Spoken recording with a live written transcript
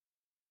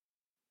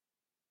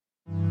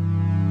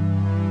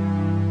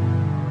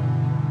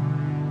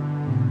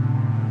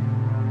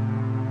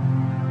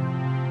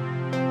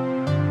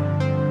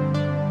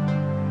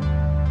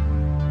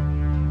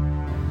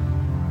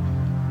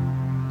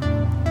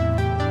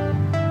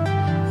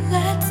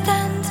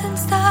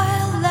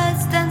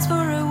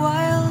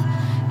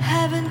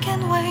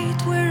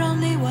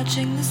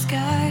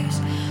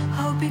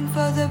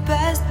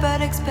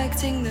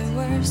expecting the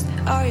worst.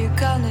 Are you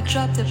gonna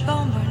drop the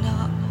bomb or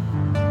not?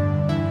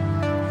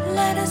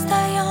 Let us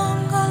die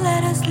young or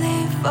let us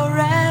live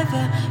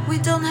forever. We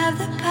don't have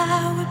the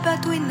power,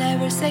 but we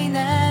never say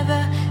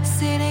never.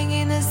 Sitting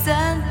in a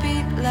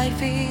sandpit,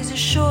 life is a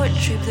short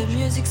trip. The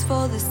music's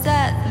for the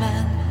sad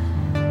man.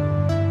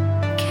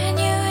 Can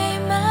you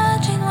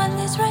imagine when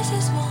this race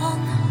is won?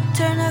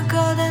 Turn our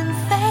golden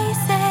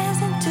faces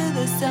into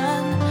the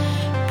sun.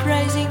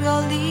 Praising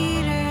our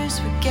leaders,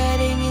 we're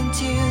getting in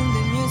tune.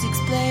 The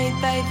music's played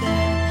by the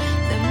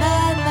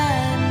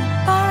madman.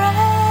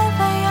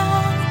 Forever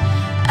young,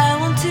 I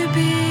want to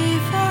be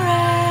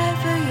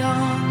forever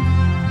young.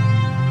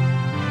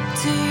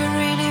 Do you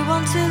really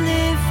want to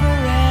live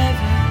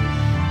forever,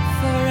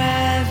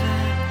 forever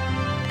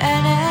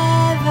and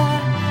ever?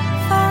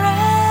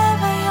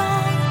 Forever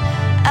young,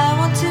 I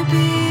want to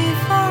be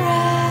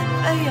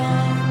forever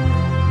young.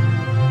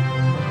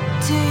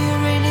 Do you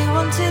really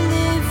want to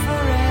live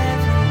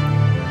forever,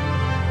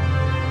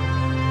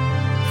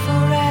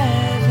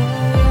 forever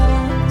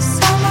young?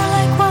 Some are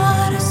like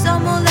water,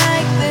 some are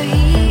like the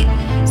heat.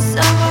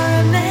 Some are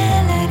a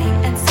melody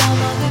and some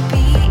are the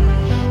beat.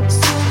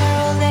 Sooner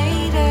or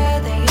later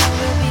they all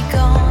will be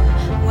gone.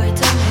 Why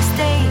don't they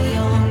stay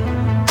young?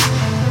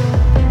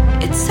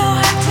 It's so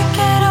hard to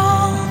get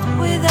old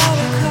without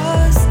a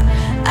cause.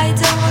 I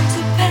don't want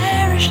to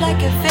perish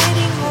like a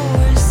fading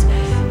horse.